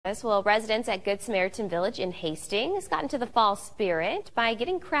Well, residents at Good Samaritan Village in Hastings got into the fall spirit by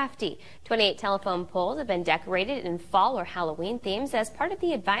getting crafty. 28 telephone poles have been decorated in fall or Halloween themes as part of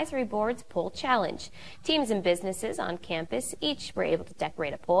the advisory board's pole challenge. Teams and businesses on campus each were able to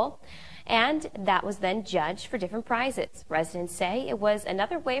decorate a pole, and that was then judged for different prizes. Residents say it was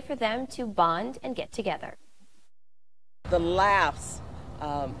another way for them to bond and get together. The laughs,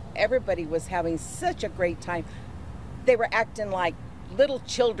 everybody was having such a great time. They were acting like little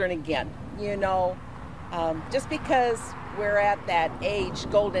children again, you know. Just because we're at that age,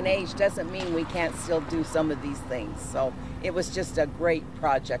 golden age, doesn't mean we can't still do some of these things. So it was just a great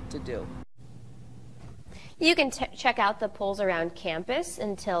project to do. You can check out the poles around campus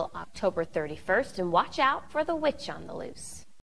until October 31st and watch out for the witch on the loose.